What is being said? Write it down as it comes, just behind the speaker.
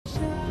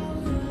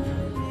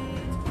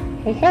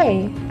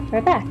Hey,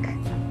 we're back.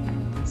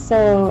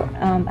 So,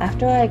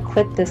 after I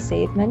quit the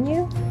save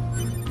menu,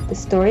 the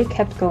story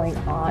kept going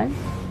on,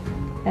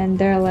 and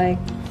they're like,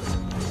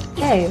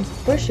 hey,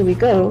 where should we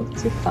go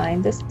to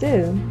find this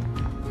dude?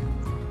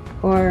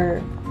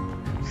 Or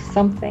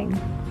something.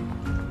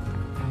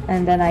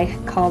 And then I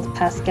called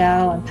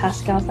Pascal, and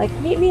Pascal's like,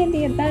 meet me in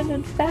the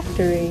abandoned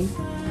factory.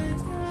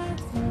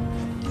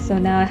 So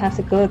now I have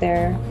to go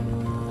there.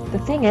 The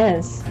thing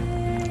is,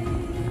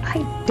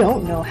 I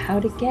don't know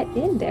how to get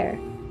in there.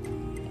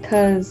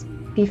 Because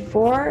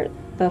before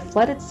the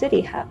flooded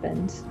city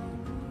happened,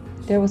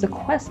 there was a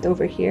quest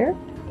over here,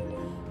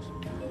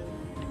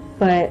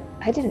 but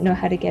I didn't know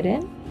how to get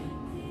in.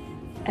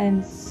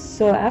 And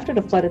so after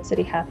the flooded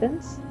city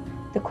happens,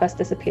 the quest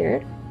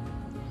disappeared.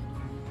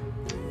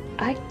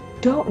 I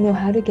don't know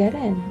how to get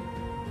in.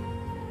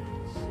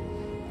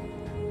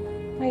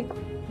 Like,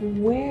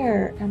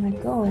 where am I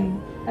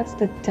going? That's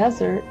the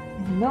desert.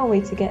 No way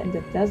to get in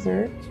the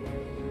desert.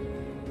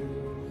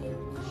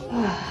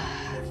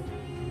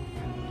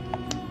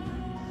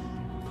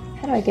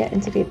 How do I get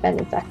into the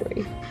abandoned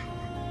factory?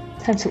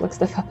 Time to look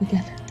stuff up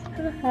again.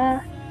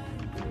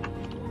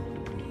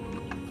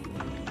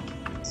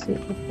 To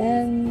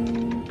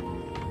abandoned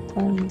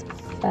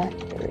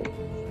factory.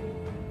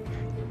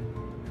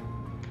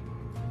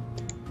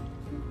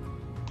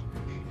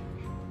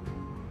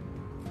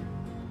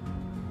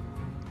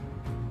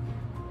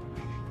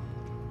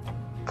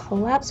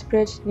 Collapsed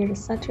bridge near the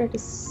center of the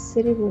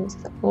city ruins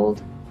with the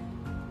old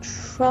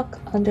truck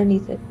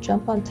underneath it.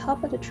 Jump on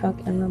top of the truck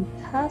and run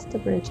past the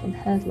bridge and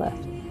head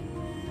left.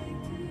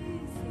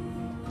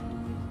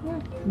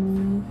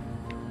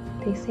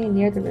 They say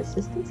near the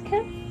resistance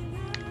camp?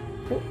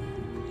 Oh.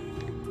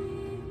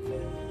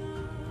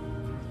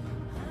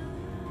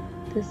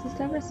 This is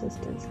the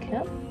resistance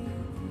camp.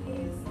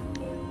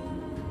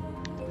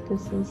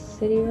 This is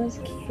City Ruins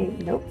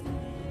Cave. Nope.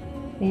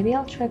 Maybe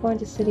I'll try going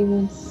to City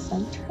Ruins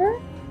Center?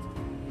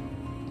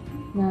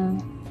 No.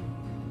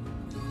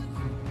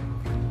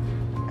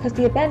 Because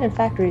the abandoned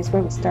factory is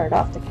where we started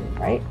off the game,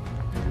 right?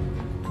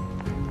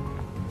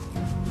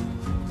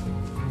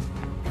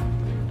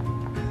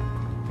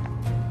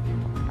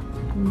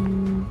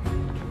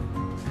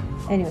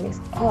 Anyways,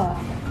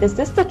 is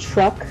this the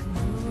truck?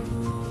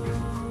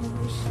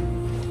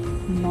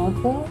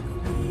 Mother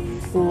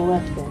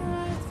flippin'.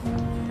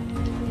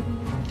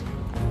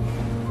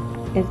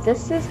 If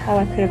this is how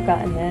I could have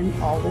gotten in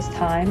all this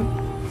time,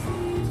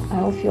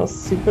 I will feel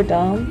super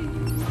dumb.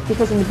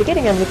 Because in the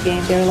beginning of the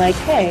game, they were like,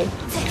 hey,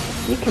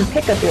 you can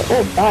pick up your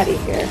old body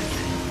here.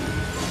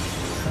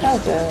 That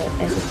was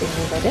an interesting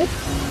move I did.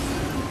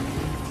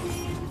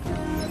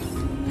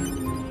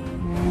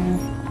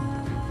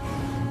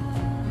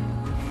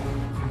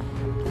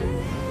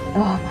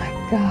 Oh my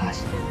gosh.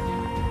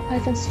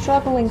 I've been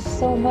struggling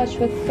so much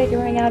with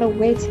figuring out a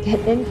way to get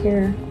in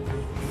here.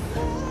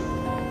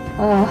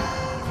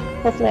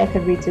 Hopefully I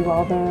could redo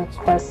all the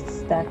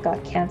quests that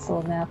got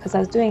cancelled now, because I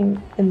was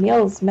doing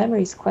Emil's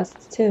Memories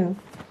quests too.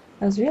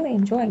 I was really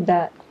enjoying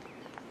that.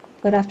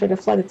 But after the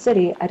flooded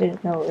city, I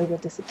didn't know it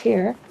would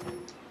disappear.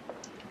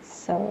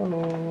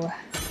 So...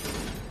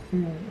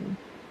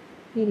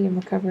 medium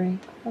recovery.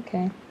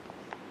 Okay.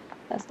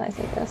 That's nice,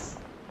 I guess.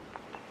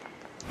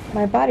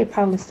 My body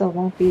probably still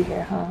won't be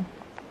here, huh?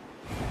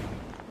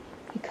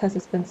 Because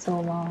it's been so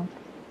long.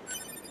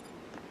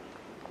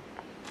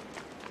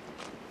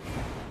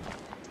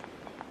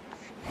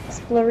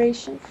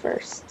 Exploration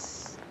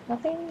first.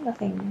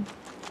 Nothing.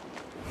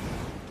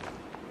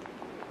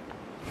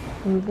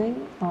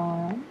 Moving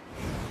on.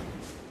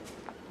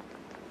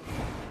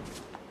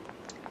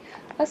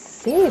 A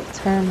save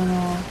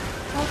terminal.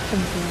 How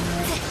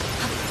convenient.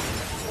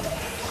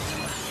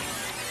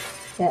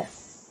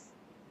 Yes.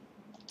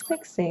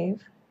 Quick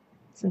save,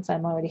 since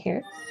I'm already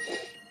here.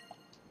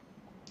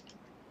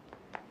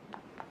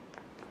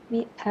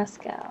 Meet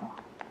Pascal.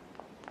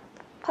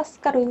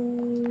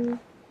 Pascal.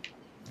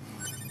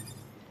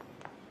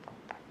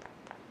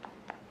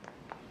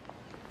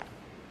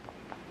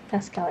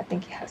 Pascal, I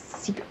think he has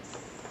secrets.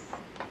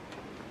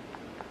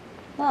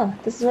 Oh,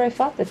 this is where I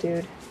fought the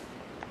dude.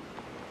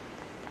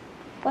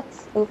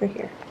 What's over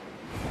here?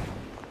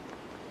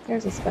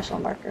 There's a special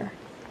marker.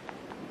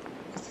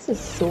 Is this a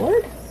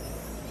sword?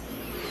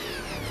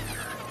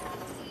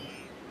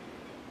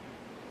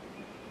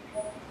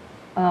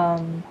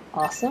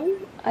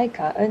 Awesome. I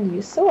got a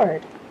new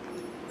sword.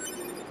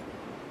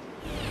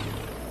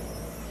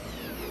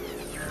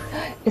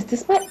 Is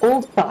this my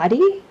old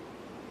body?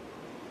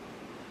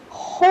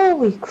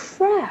 Holy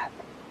crap!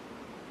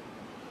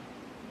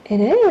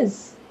 It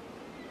is!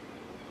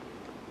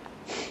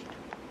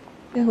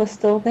 It was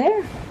still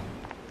there.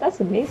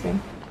 That's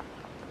amazing.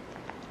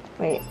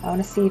 Wait, I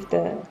want to see if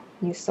the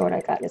new sword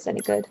I got is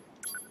any good.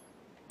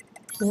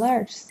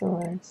 Large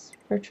swords.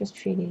 Virtuous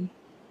Treaty.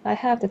 I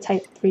have the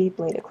Type 3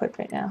 blade equipped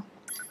right now.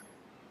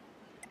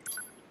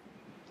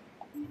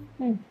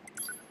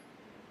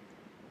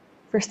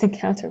 First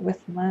encounter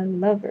with my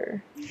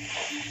lover.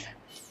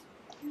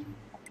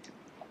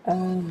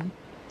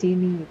 Do you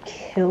mean you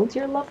killed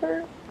your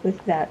lover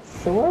with that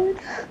sword?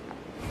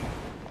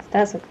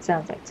 That's what it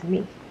sounds like to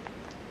me.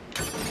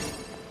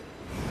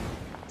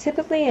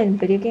 Typically in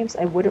video games,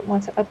 I wouldn't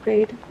want to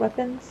upgrade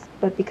weapons,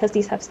 but because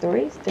these have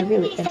stories, they're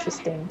really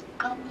interesting.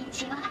 こんに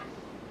ちは。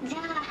じゃ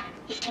あ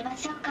行きま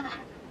しょうか。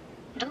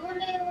同盟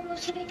を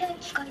結びたい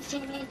機械生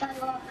命体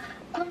は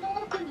この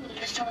奥にい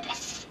るそうで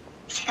す。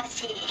しか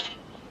し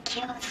気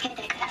をつけて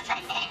くださ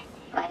いね。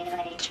我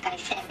々機械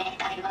生命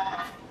体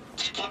は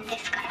危険で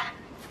すから。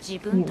You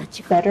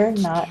better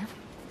not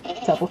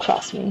double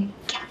cross me.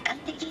 客観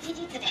的事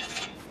実で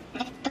す。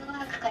ネットワ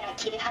ークから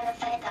切り離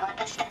された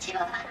私たち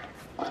は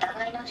お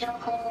互いの情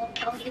報を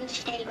共有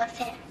していま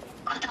せん。言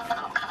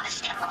葉を交わ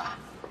しても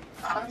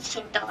本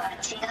心とは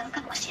違う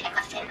かもしれ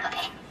ませんので。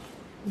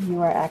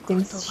You are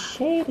acting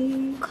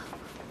shady.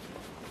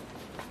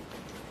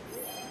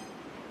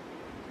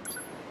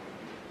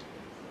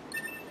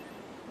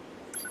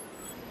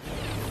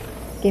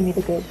 Give me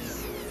the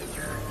goods.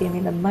 Give me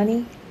the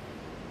money.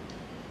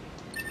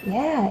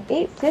 Yeah,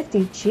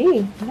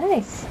 850G.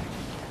 Nice.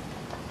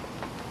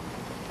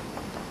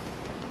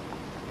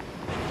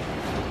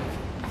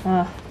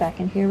 Ah, back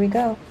in here we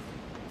go.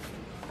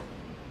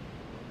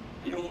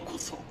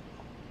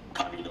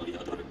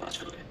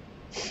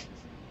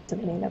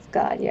 Domain of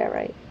God, yeah,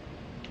 right.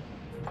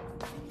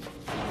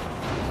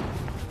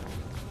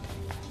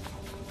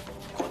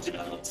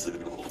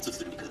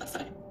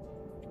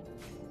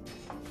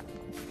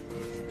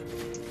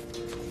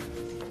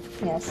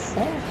 Yes,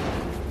 sir.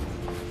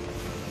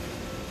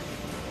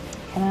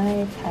 Can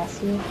I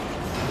pass you?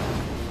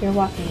 You're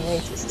walking way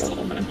too slow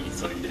for me.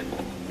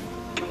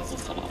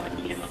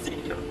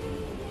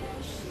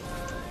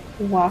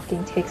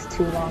 Walking takes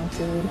too long,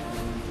 dude.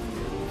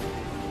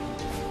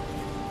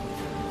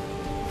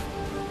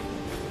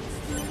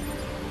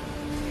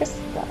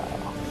 Crystal.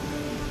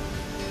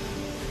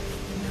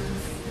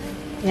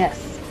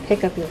 Yes,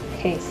 pick up your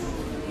pace.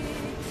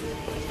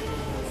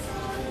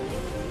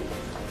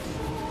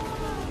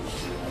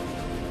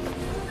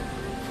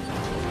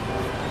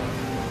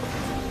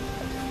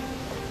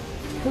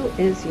 Who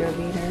is your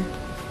leader?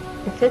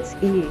 If it's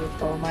Eve,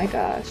 oh my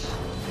gosh.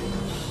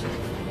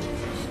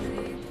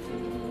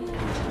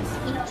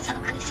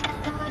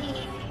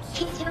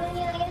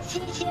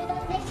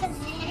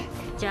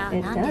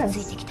 It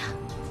does.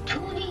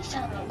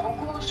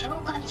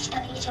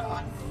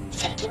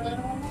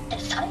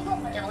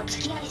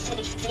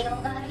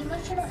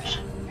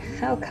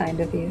 How kind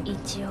of you.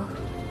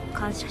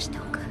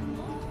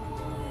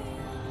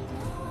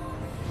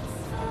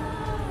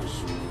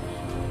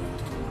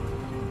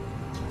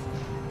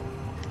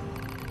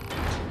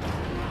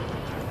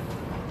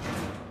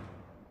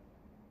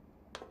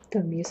 The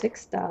music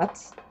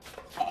stops.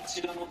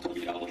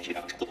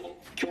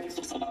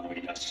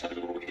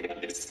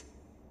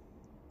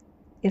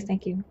 Yes,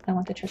 thank you. I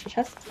want the treasure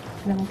chest,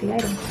 and I want the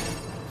item.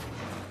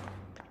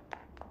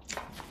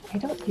 I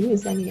don't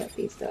use any of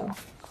these, though.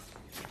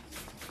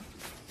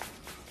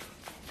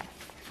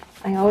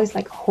 I always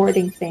like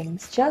hoarding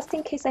things, just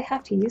in case I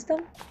have to use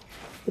them.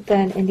 But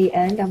then in the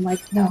end, I'm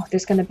like, no,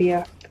 there's gonna be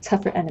a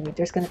tougher enemy.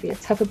 There's gonna be a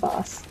tougher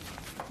boss.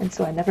 And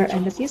so I never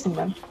end up using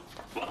them.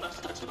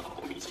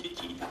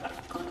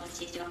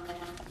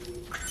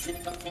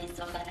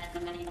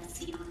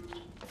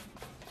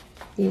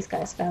 These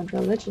guys found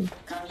religion.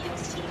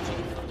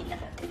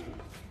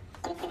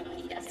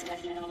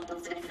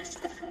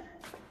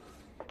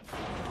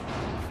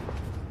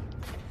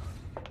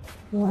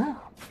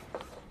 Wow.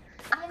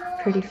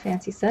 Pretty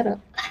fancy setup.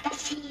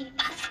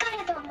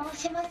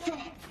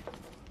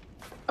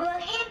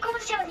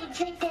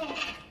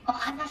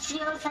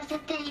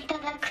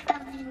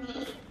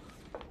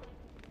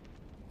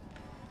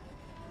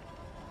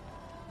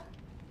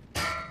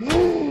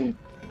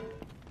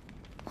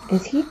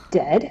 Is he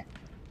dead?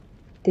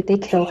 Did they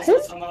kill him?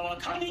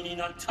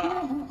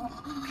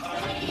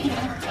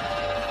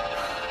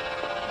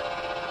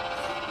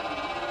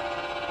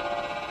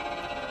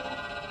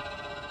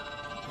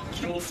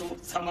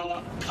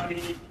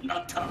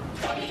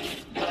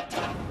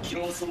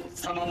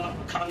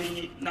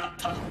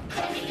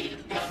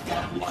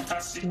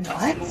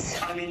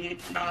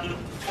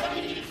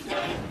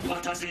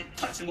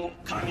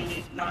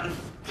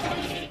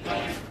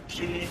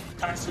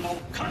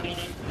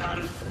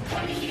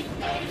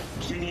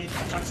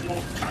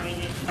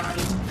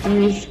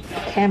 These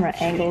camera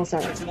angles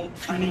are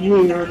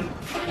weird.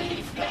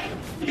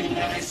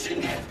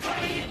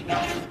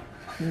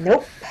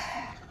 Nope.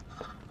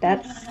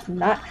 That's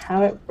not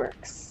how it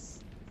works.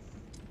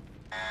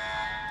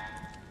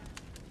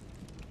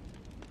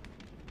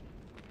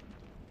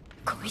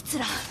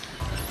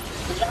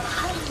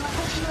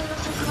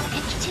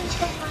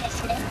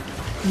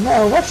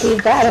 No, let's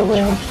leave that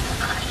away.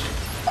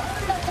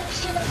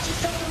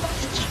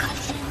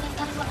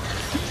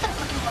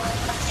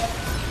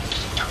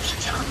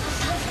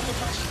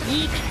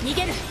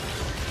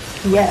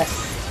 Yes.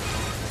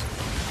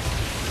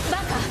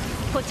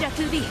 こちら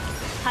 2B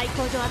廃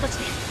工場跡地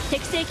で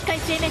適正機械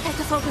生命体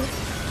と遭遇。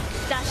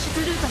脱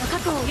出ルートの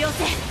確保を要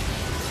請。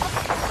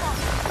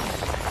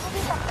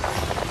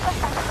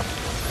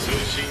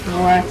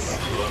What?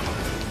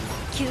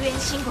 救援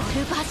信号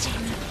ルバージェ。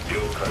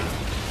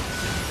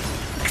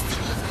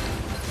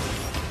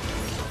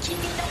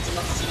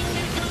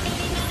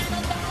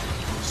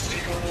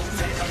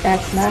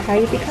 That's not how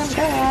you become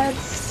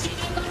gods.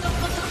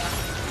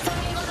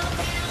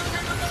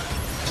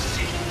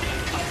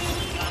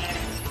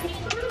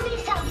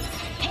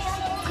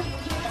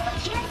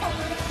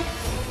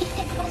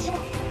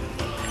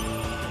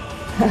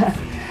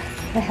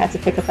 I had to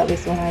pick up at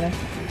least one item.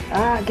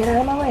 Ah, get out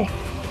of my way.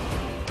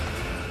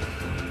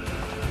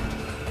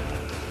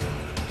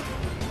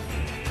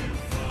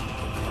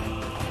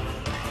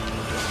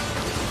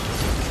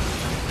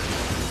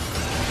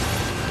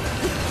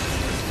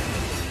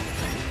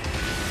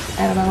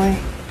 Out of my way.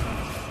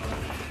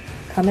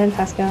 Come in,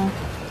 Pascal.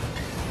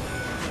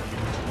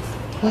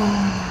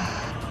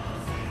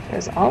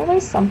 There's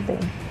always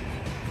something.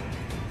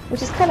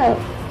 Which is kind of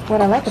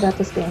what I like about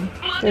this game.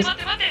 There's...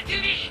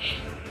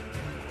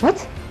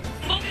 What?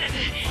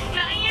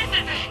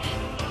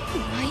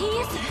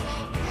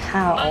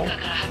 How?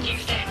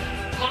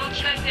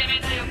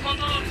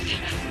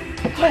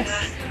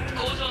 Yes.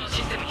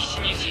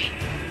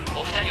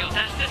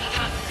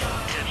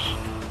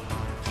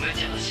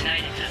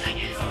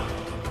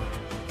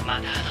 ま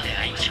た後で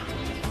会いましょう。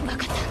分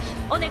かっ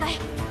た。お願い。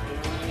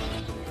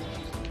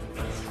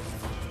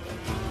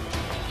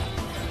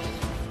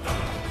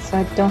So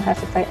I don't have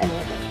to fight any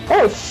of them.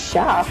 Oh,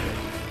 shock!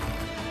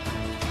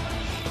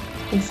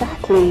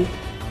 Exactly.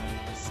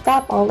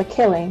 Stop all the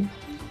killing.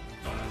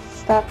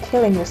 Stop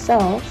killing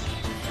yourselves.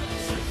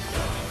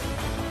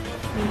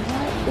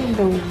 What in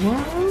the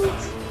world?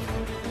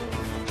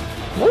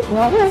 Nope,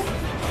 wrong way.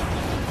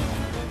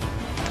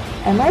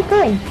 Am I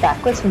going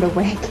backwards from the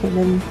way I came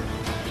in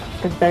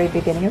the very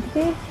beginning of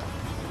the game?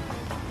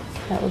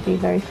 That would be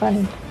very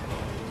funny.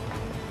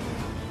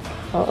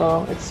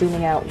 Uh-oh, it's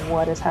zooming out.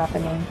 What is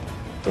happening?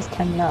 This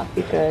cannot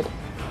be good.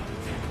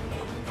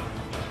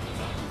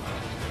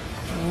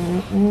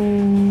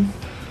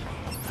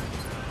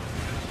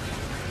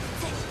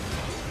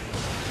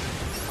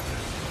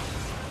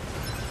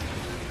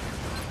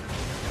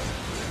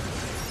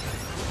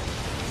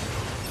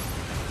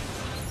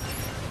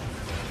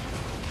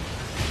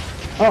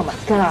 Oh my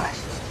gosh.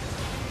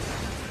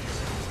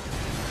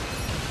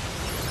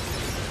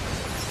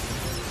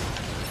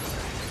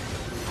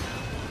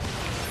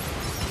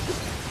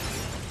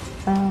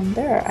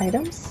 There are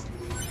items.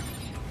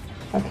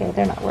 Okay,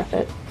 they're not worth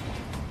it.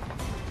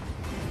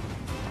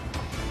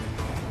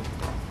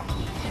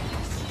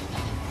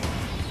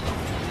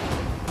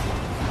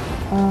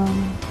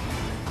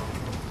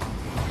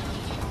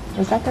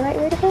 Was that the right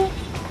way to go?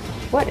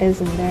 What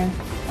is in there?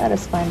 Let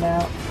us find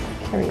out.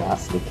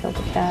 Curiosity killed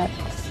the cat.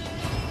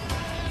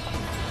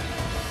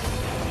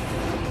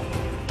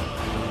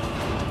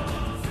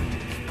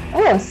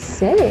 Oh,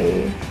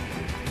 save!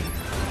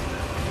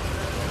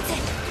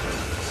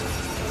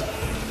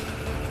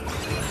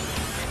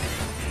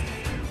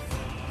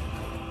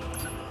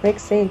 Break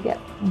save yet.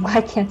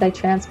 Why can't I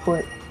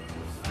transport?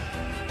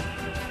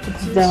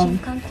 It's dumb.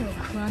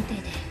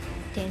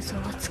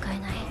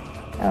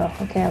 Oh,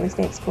 okay, at least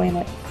they explain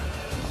it.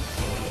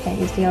 Can't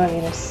use the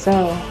elevator, so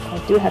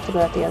I do have to go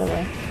out the other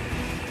way.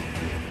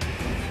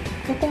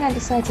 Good thing I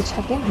decided to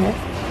check in here.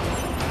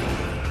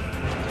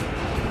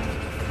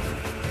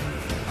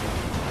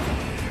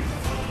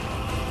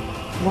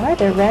 Why are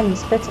there random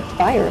spits of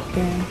fire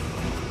appearing?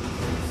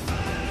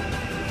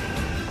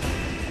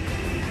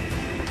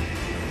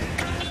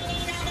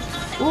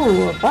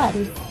 Ooh, a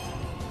body.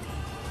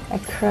 I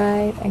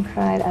cried and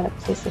cried at a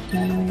place of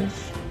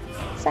memories.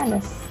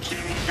 Sadness.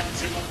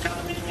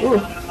 Ooh.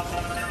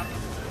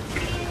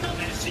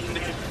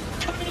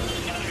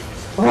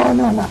 Oh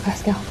no, not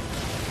Pascal.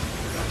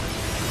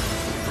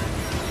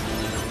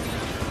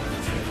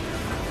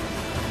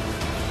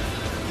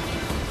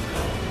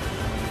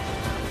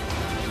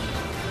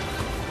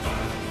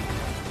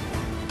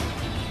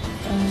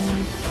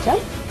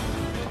 Jump?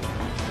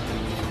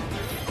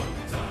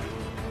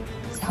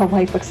 A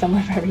white book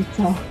somewhere very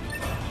tall.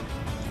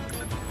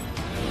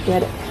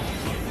 Get it.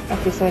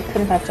 Okay, so I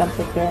couldn't have jumped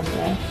up there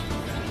anyway.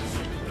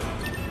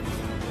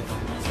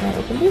 Can I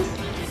open these?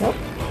 Nope.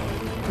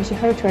 We should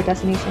hurry to our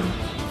destination.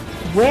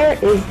 Where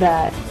is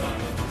that?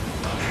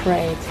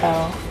 Pray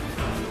tell.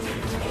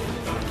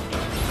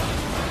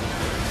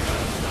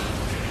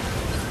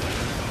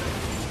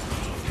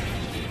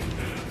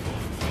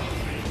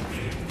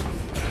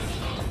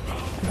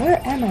 Where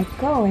am I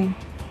going?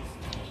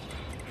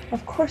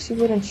 Of course you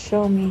wouldn't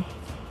show me.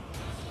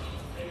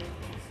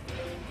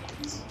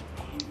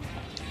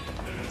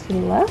 To the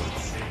left?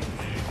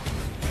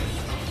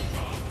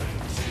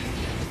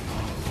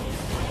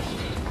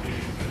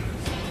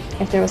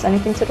 If there was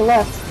anything to the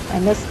left, I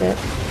missed it.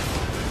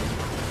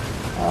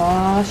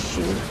 Aw,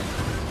 shoot.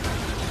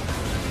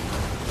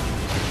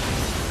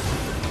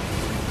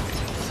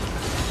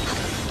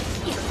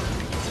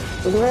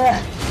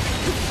 Ugh.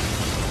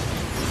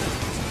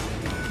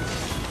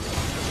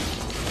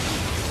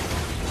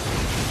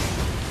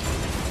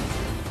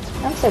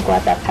 I'm so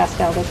glad that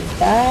Pascal doesn't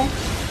die.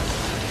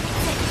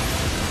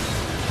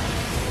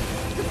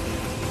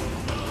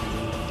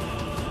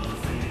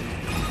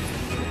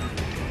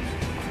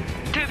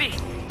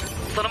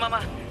 そのま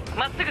ま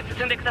まっすぐ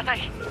進んでくださ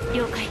い。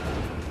了解。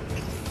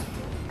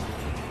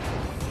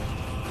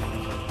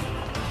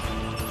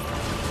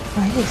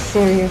 Are you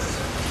serious?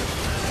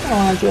 I don't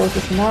want to deal with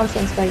this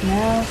nonsense right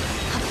now.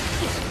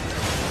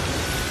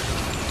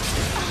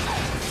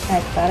 I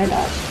thought I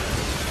dodged.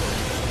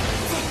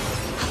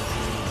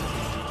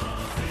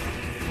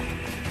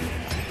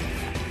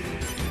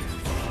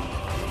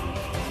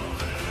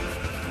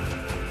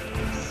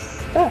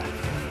 Stuff.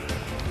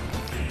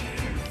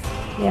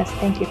 Yes,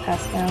 thank you,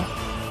 Pascal.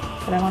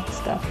 But I want the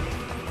stuff.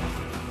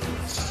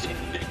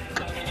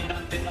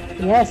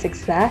 Yes,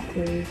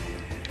 exactly.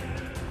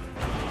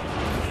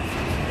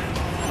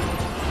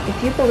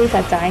 If you believe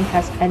that dying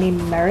has any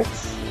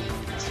merits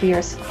to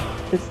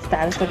the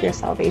status of your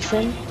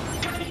salvation,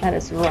 that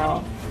is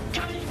wrong.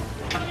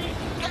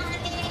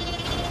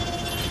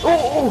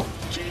 Oh!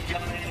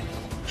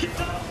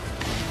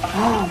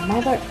 Oh,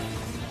 mother...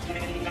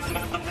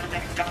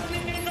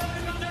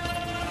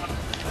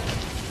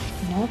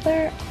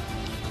 Mother...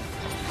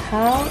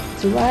 How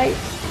do I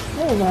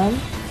kill them?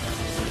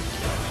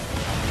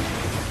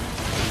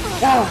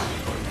 Ah!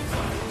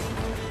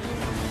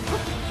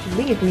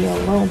 Leave me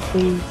alone,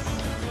 please.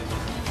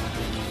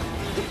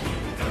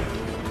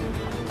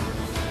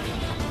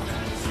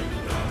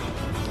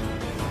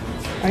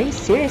 Are you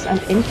serious? I'm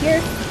in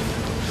here?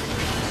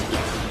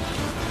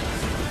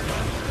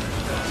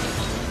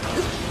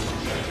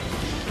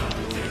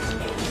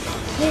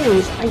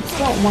 Please, I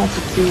don't want to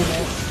do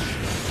this.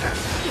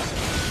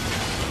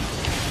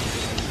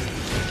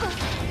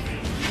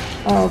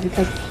 Oh,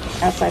 because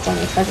outside's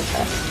only a treasure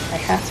chest. I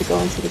have to go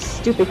into the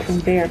stupid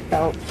conveyor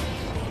belt.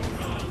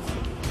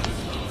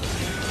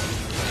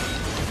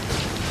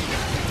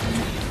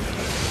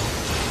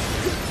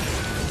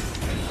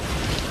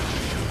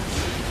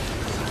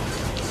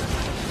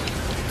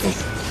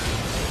 Just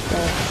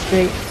go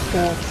straight,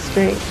 go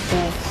straight,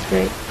 go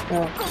straight,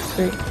 go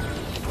straight,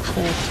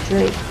 go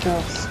straight,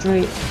 go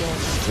straight, go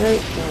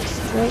straight, go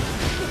straight.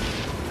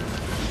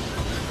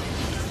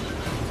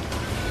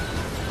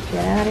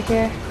 Get out of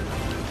here.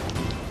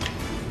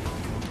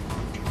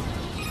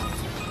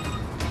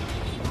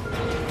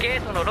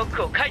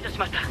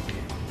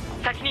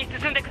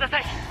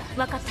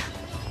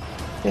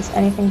 If there's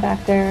anything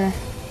back there,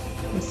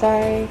 I'm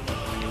sorry.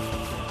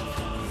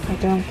 I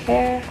don't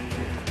care.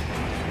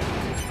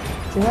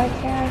 Do I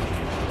care?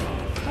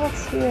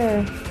 What's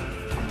here?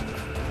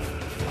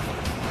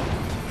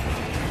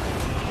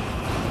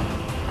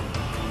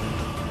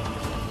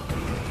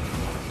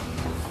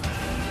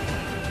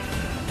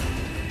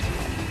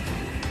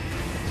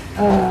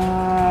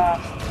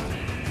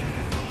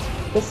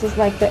 This is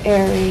like the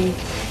airy.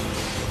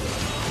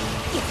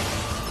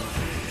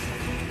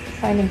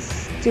 Finding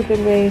stupid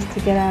ways to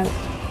get out.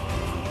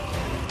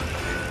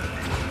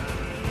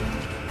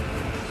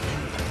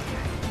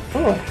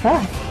 Oh,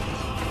 huh.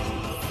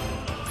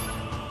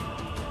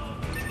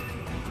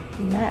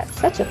 Matt,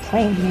 such a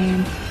plain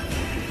name.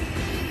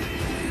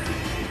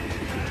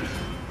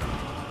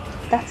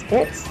 That's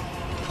it?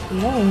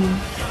 Lame.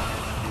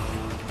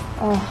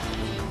 Oh,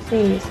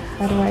 please,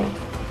 how do I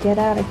get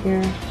out of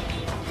here?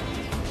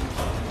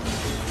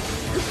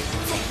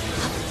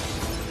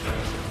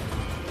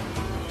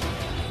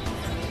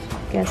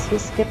 Guess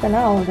who's skipping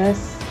all of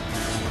this?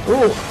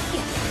 Ooh!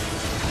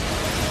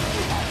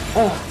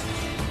 Ugh.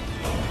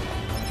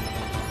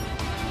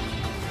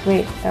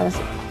 Wait,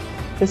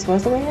 this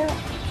was the way out?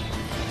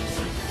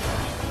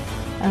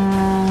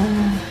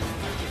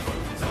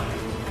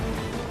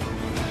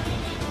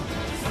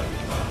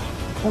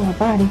 Oh, my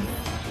body.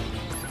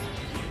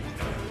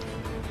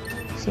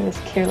 She was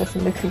careless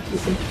in the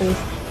confusing place.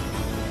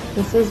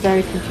 This is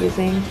very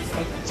confusing.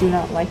 I do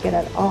not like it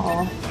at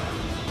all.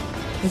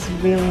 It's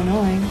really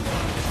annoying.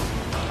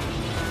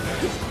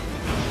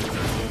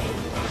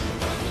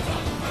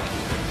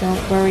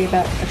 Don't worry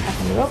about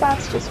attacking the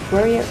robots, just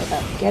worry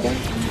about getting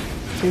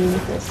through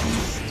this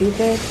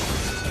stupid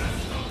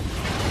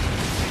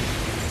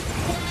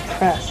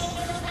press.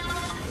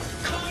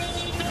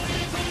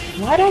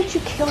 Why don't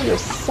you kill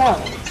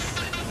yourselves?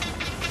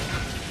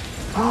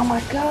 Oh my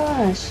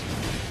gosh!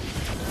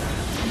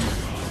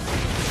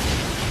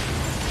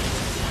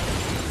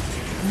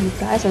 You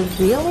guys are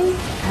really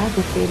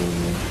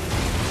aggravating me.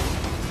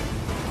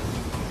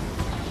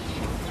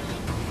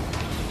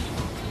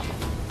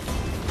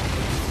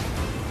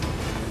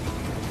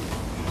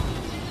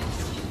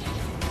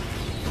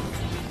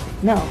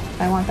 No,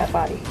 I want that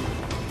body.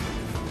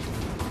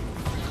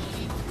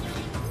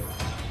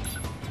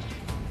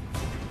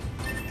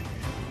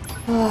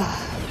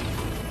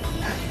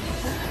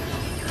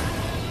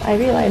 I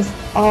realize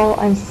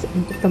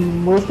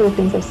most of the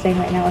things I'm saying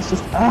right now is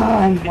just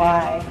and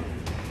why.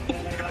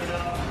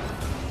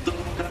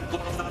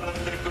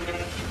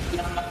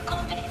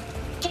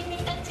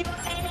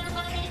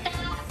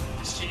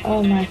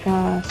 Oh my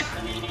gosh.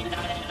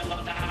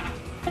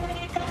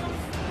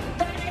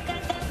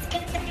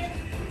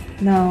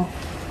 No,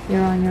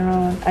 you're on your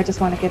own. I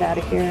just want to get out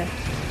of here.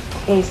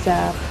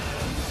 ASAP.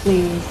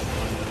 Please.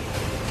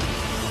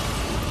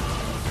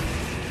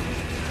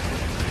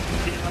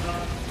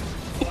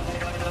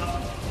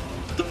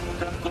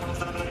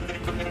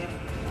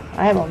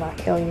 I will not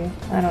kill you.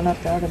 I don't know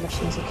if the other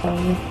machines will kill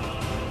you.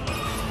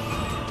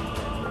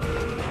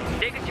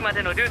 出口ま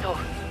でのルートを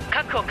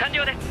確保完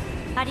了です。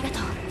ありがと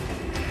う。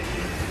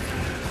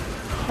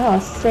 Oh,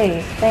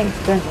 save. Thank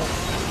goodness.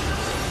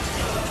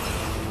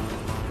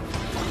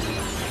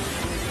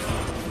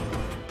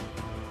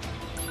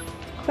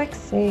 Quick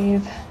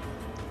save.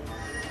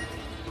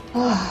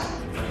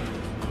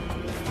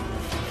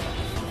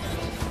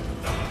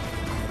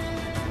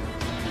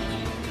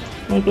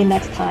 Maybe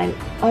next time,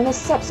 on a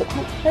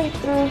subsequent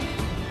playthrough,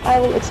 I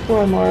will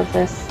explore more of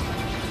this.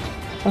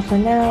 But for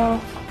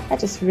now, I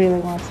just really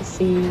want to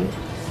see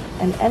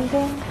an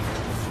ending.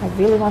 I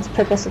really want to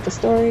progress with the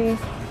story.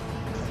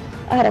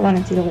 I don't want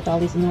to deal with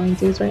all these annoying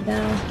dudes right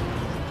now.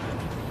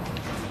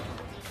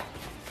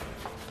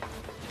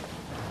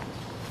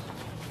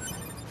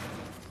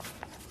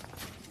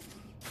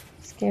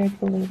 Scared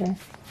believer.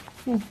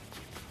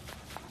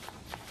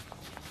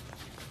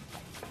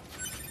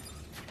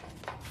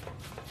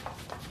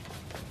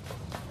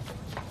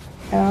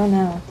 Oh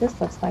no, this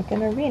looks like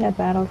an arena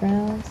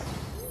battlegrounds.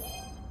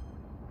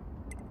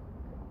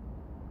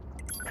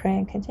 Pray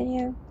and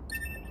continue.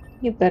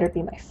 You better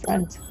be my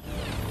friend.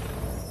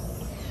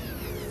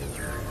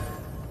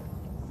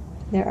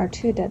 There are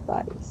 2 dead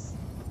bodies.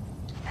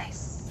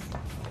 Nice.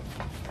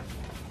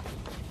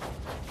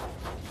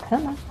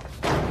 Come on.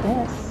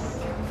 Yes.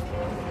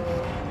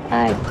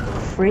 I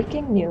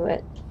freaking knew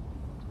it.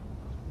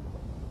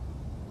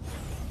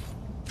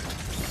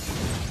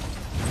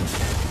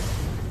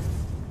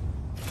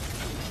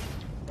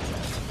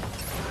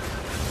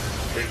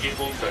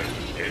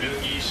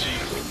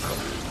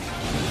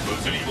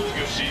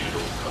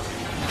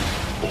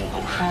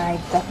 I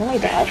definitely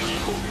died.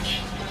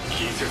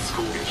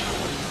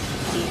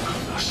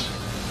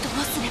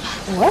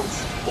 What?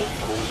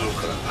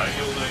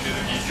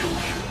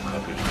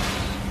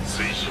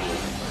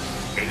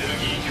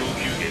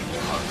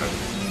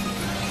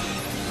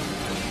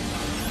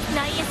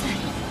 NieR、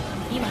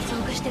今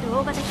遭遇してる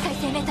大型機械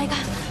生命体が。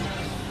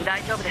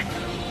大丈夫です。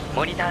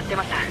モニターして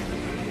ました。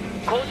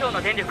工場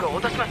の電力を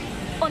落とします。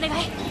お願い。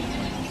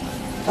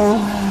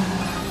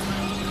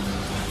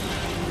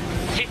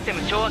システ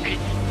ム掌握率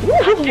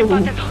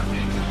 80%。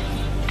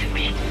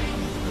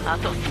あ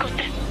と少し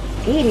です。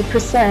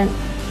80%.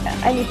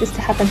 I need this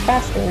to happen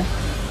faster.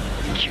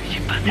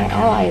 90%。 My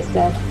ally is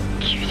dead.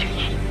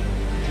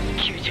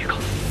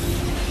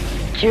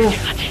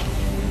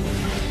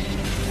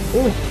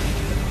 92、95、98。Ooh.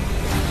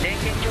 電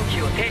源供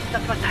給を停止さ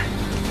せました。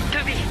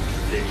2B。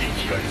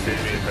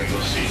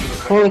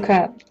 Holy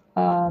crap.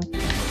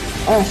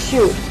 Oh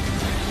shoot.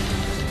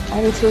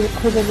 I need to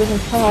equip a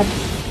different pod.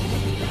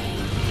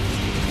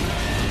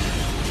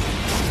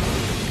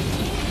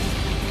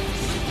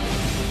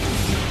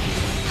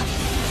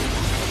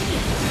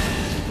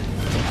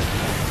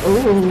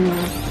 Ooh.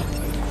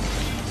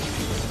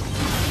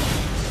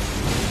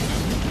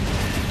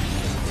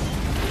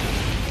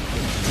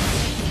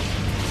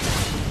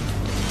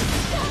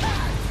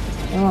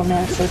 Oh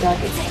man, it's so dark,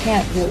 I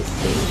can't really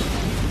see.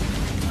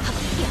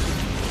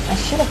 I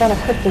should have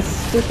unequipped this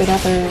stupid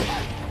other,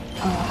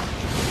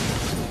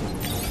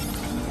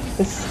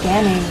 the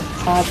scanning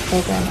pod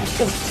program. I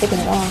should have taken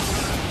it off.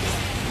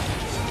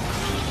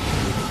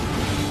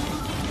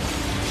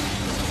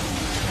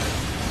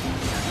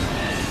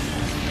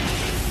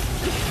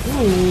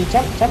 Ooh,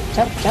 jump, jump,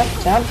 jump, jump,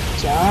 jump,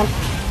 jump.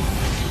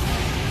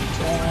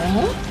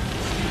 Jump.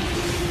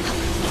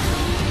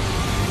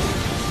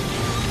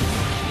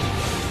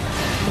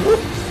 Ooh.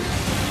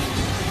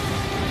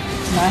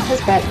 Not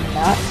his bet,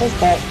 not his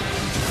bet.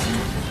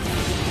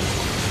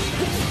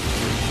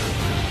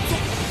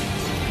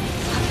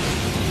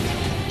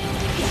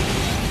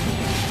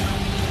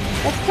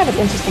 That's kind of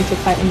interesting to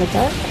fight in the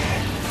dark.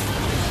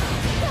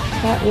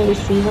 Can't really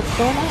see what's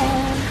going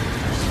on.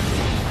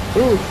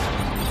 Ooh.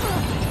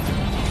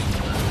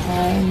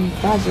 I'm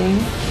dodging.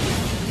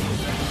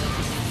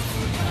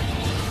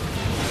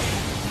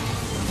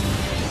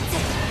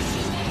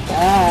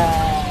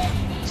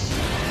 Dodge.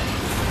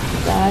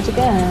 Dodge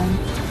again.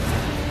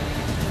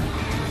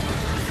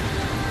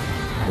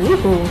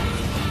 Ooh.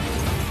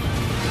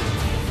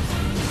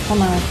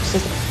 Come on,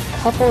 just a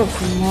couple of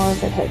more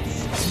good hits.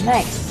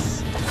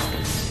 Nice.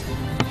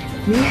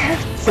 We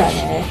have done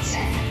it.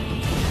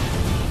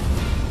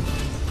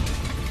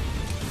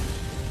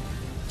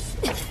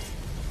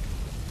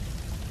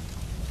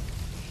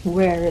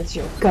 Where is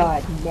your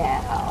god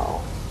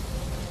now?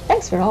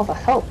 Thanks for all the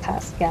help,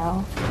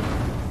 Pascal.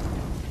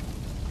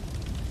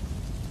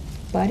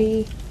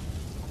 Buddy.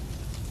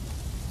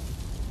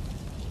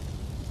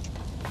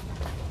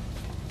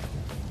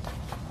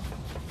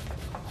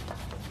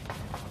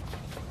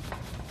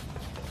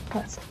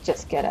 Let's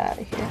just get out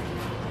of here.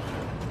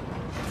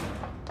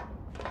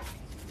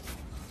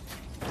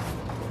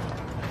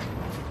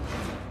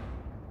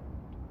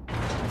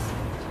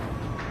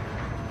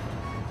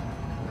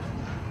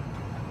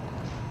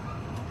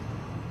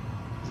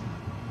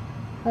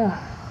 Ugh.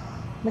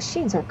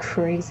 Machines are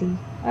crazy.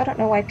 I don't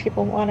know why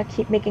people want to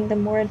keep making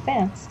them more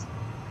advanced.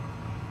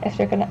 If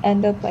they're gonna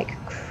end up like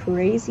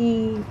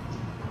crazy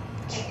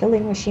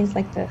killing machines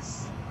like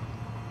this.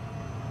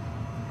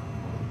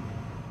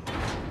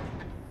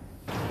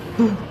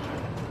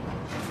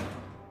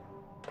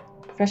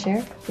 Fresh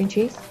air, green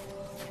cheese.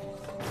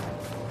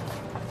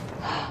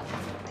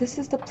 This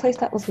is the place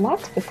that was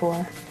locked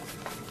before.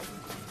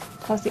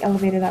 How's the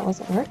elevator that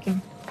wasn't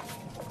working?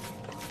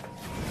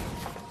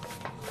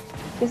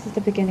 This is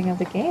the beginning of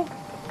the game.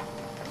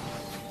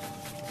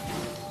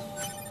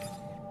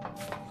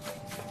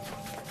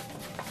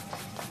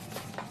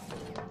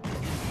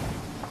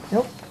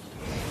 Nope.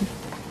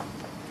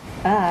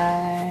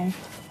 Bye.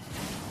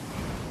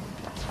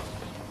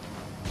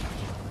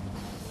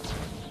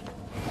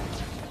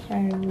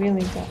 I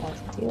really don't want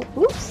to deal.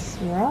 Oops,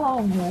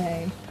 wrong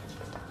way.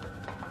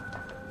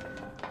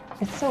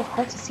 It's so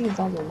hard to see with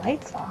all the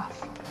lights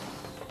off.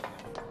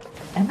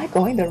 Am I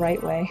going the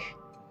right way?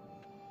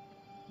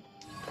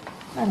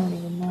 I don't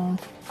even know.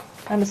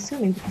 I'm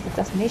assuming because the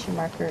destination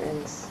marker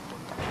is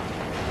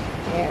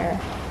there.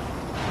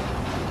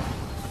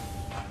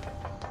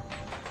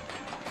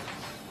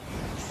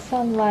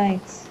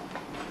 Sunlight.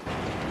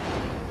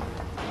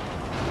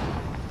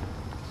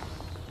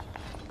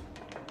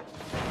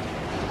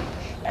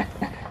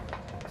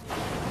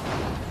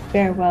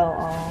 Farewell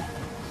all.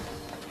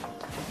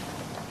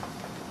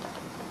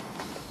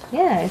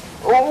 Yeah, it's...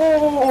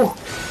 Oh!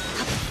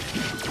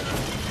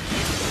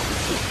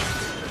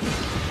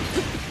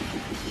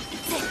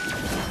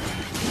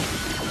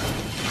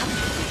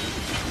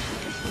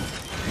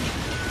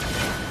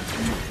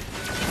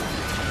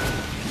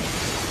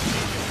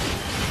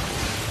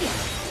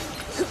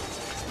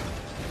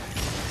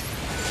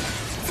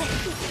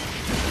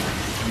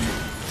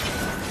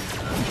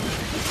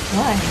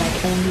 Why am I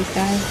killing these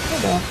guys?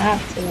 I don't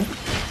have to.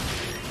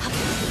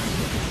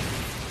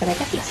 But I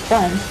guess it's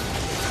fun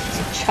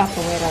to chop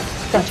away at a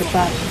bunch of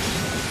bodies.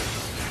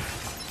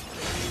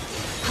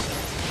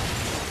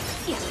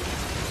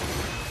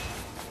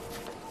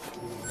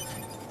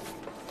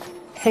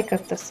 Pick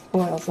up the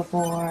spoils of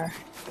war.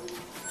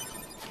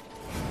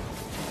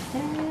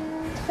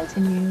 And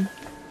continue.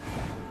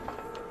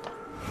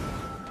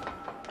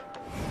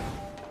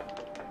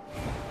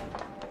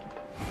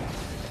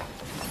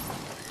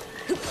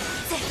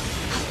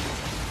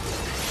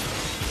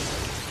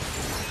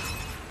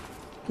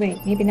 Wait,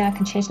 maybe now I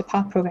can change the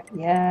pop program.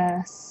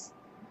 Yes.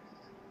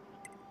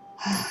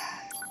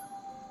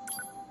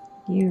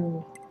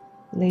 You,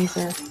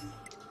 laser.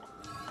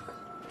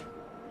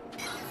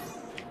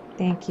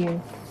 Thank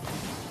you.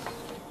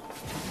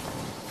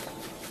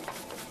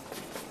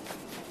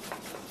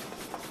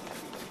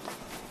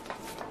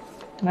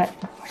 What?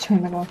 Which way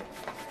am I going?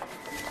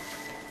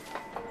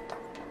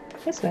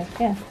 This way,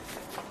 yeah.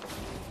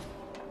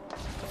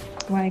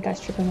 Why are you guys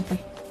tripping with me?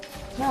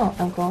 No,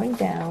 I'm going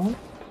down.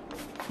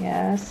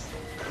 Yes.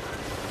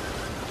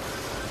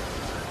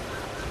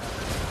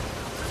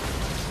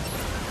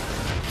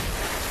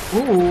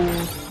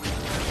 Ooh.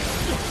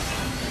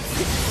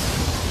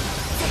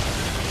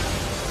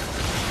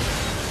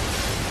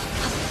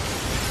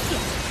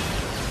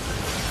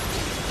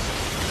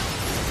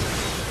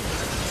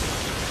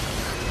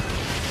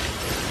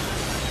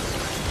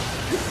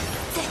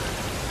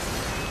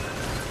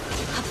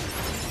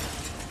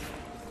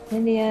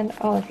 In the end,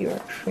 all of you are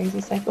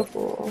crazy psycho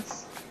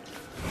fools.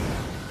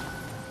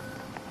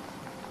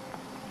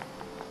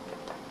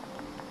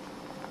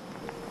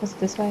 Was it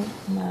this way?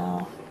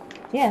 No.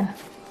 Yeah.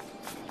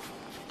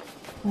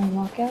 I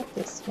walk out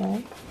this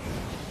way.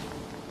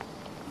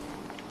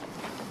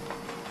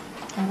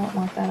 I don't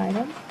want that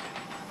item.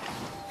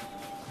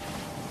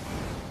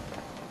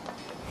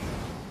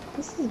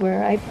 This is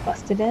where I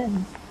busted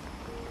in.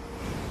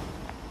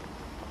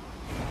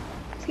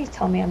 Please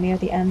tell me I'm near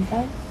the end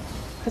then,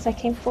 because I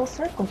came full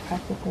circle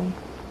practically.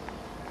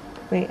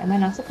 Wait, am I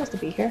not supposed to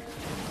be here?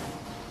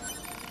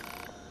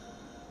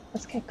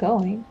 Let's get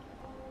going.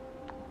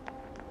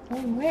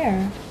 Going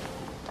where?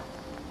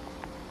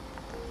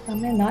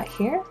 Am I not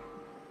here?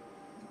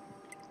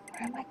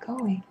 Where am I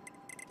going?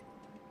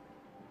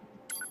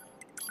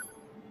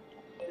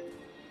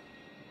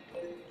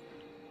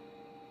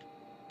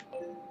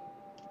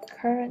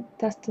 Current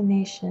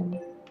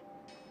destination.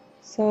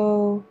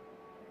 So,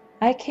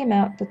 I came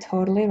out the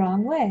totally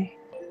wrong way.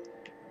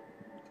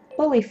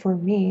 Bully for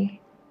me.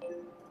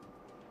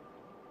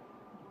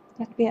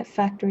 That'd be at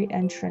factory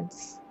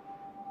entrance.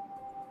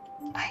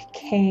 I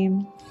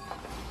came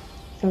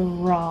the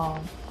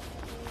wrong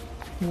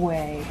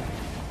way.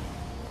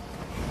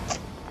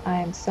 I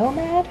am so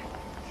mad.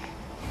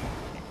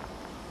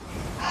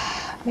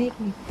 Make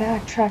me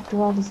backtrack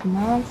through all this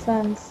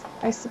nonsense.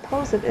 I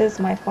suppose it is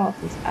my fault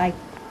since I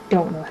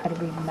don't know how to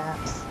read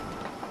maps.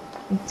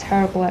 I'm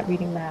terrible at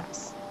reading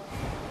maps.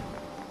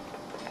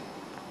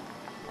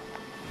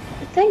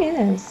 The thing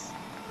is,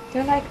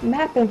 they're like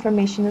map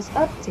information is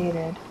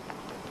updated,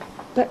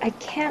 but I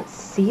can't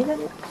see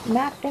the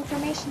map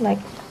information. Like,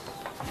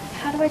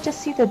 how do I just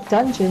see the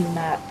dungeon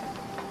map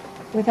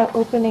without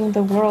opening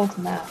the world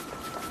map?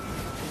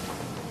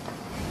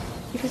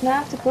 Because now I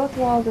have to go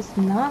through all this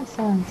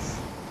nonsense.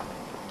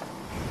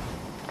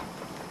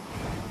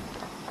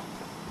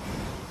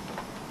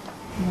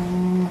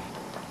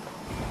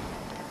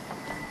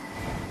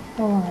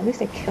 Oh, at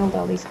least I killed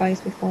all these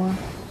guys before.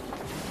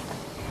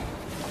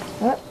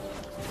 Oh.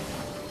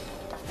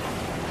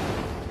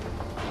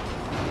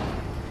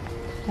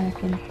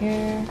 Back in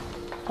here.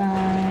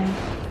 Bye.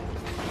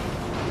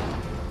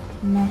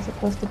 I'm not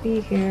supposed to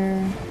be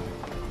here.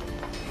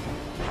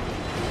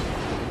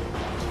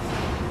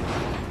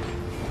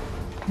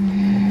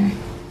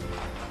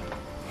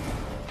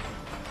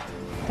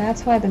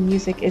 That's why the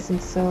music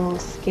isn't so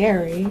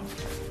scary.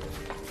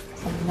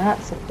 'Cause I'm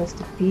not supposed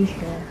to be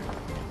here.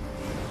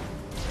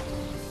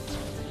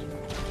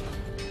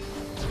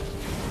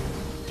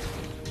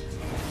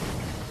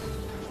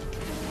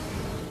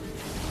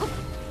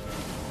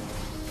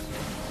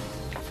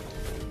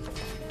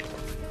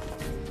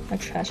 A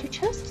treasure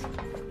chest?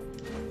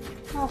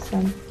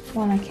 Awesome.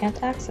 One I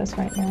can't access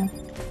right now.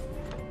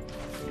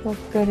 What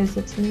good is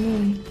it to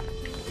me?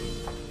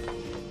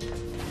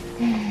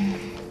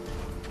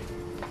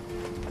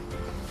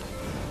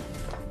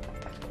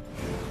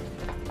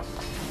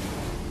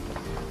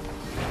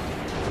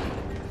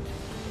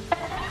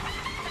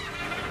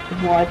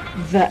 What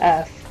the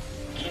F?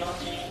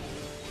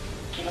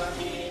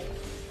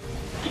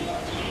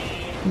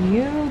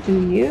 You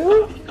do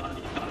you?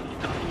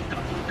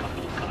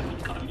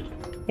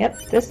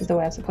 Yep, this is the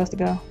way I'm supposed to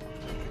go.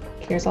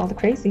 Here's all the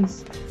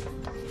crazies.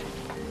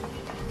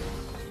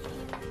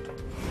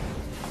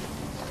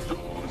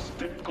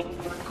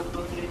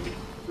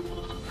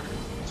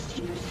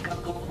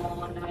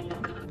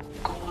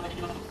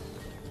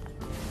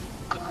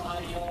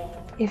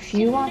 If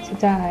you want to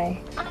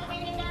die,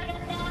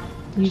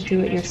 you do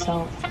it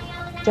yourself.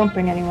 Don't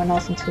bring anyone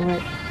else into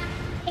it.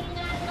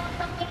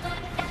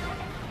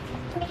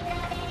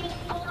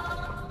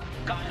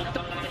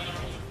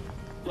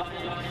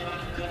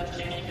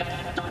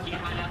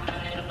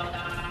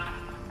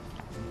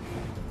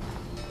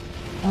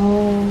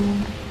 Oh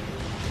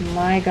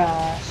my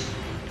gosh.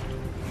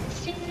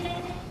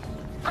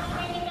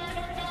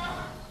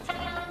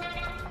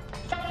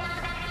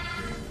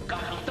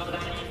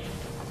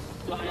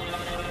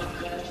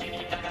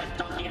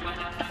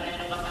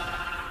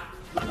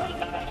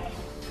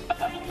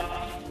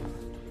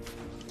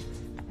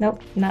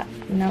 Nope,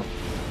 nope.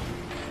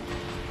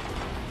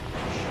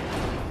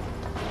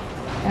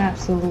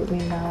 Absolutely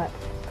not.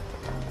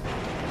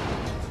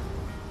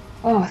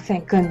 Oh,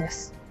 thank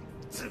goodness.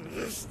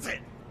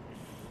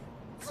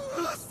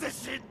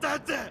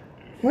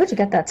 Where'd you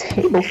get that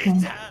table from?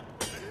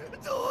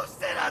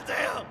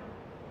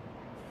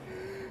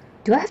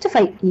 Do I have to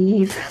fight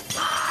Eve?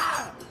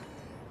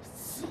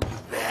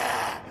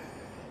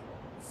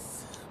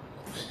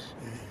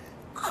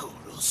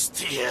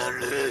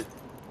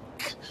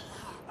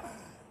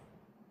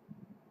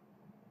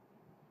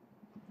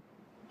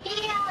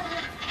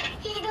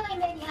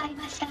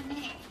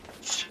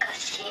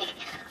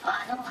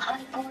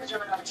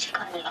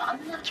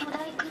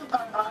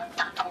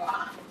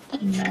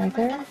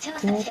 Neither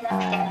did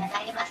I.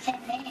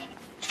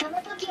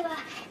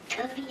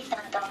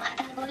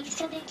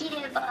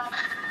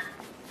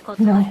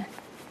 No.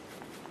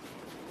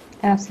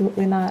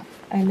 Absolutely not.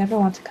 I never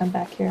want to come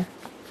back here.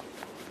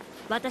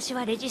 私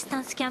はレジスタ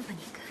ンスキャンプに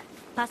行く。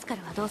パスカ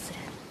ルはどうする？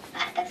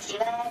私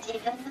は自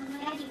分の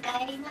村に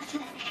帰ります。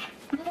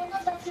村の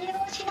撮影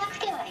をしなく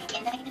てはい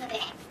けないので。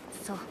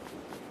そう。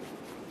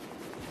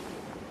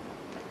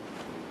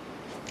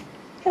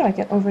How do I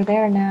get over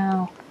there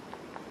now?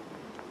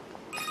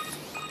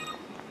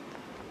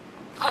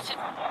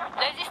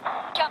 レジス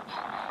キャンプ。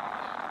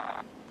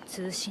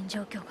通信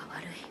状況が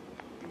悪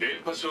い。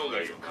電波障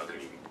害を確認。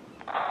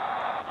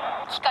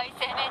機械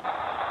生命。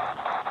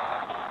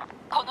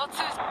この通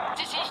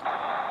地震。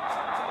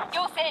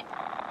要請。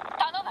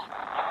頼む。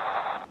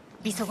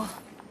急ごう。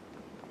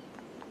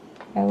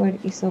I would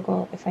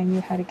isogo if I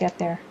knew how to get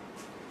there.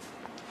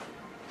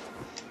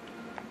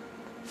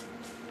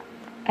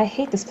 I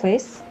hate this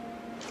place.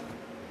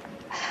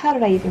 How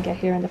did I even get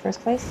here in the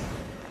first place?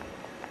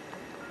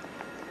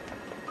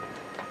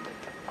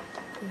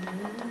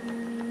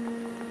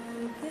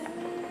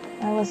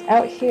 I was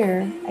out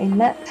here. I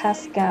met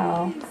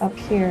Pascal up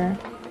here.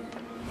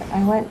 But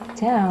I went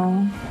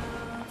down.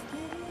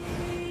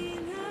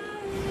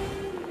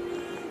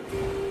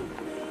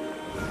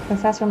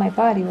 Because that's where my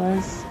body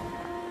was.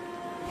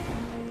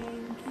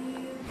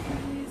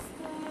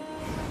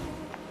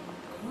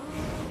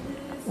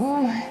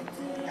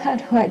 How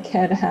do I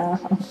get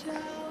out?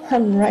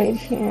 I'm right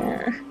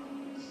here.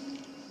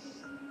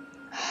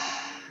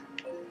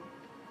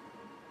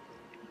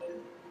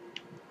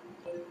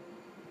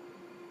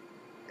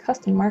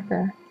 Custom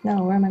marker.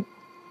 No, where am I?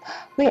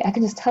 Wait, I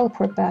can just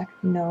teleport back.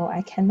 No,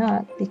 I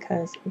cannot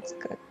because it's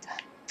good.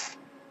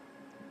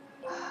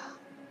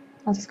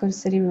 I'll just go to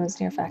City Ruins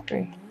NieR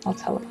Factory. I'll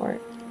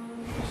teleport.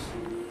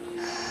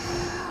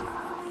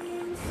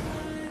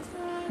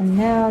 And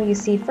now you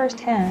see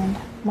firsthand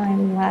my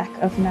lack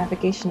of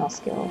navigational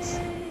skills.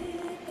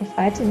 If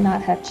I did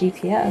not have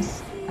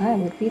GPS, I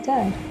would be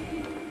dead.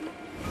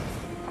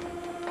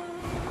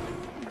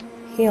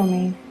 Heal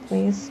me,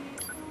 please.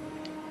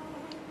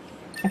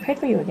 I prayed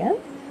for you again?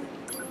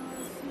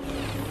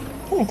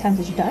 How many times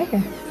did you die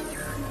here?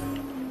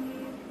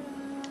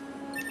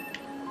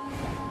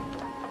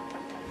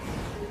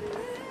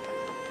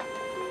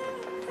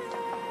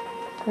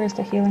 Where's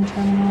the healing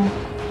terminal?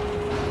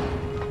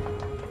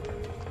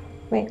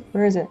 Wait,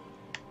 where is it?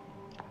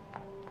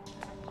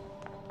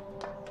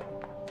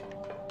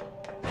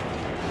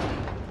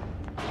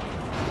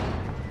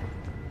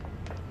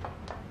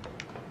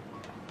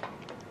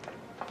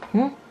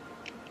 Hmm?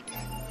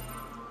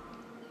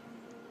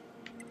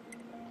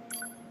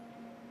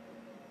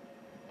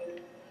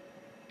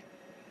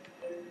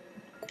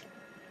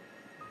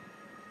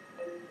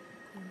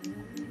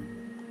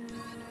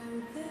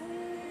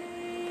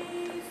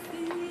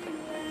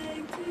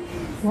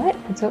 What?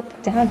 It's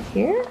down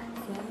here?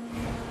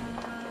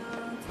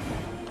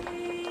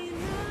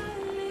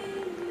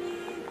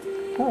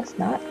 No, it's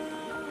not.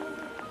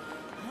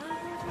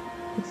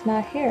 It's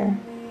not here.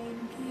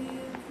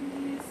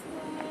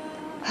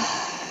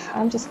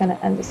 I'm just gonna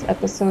end this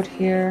episode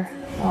here.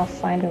 I'll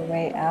find a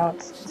way out.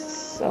 This is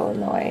so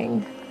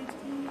annoying.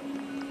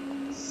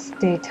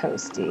 Stay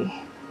toasty.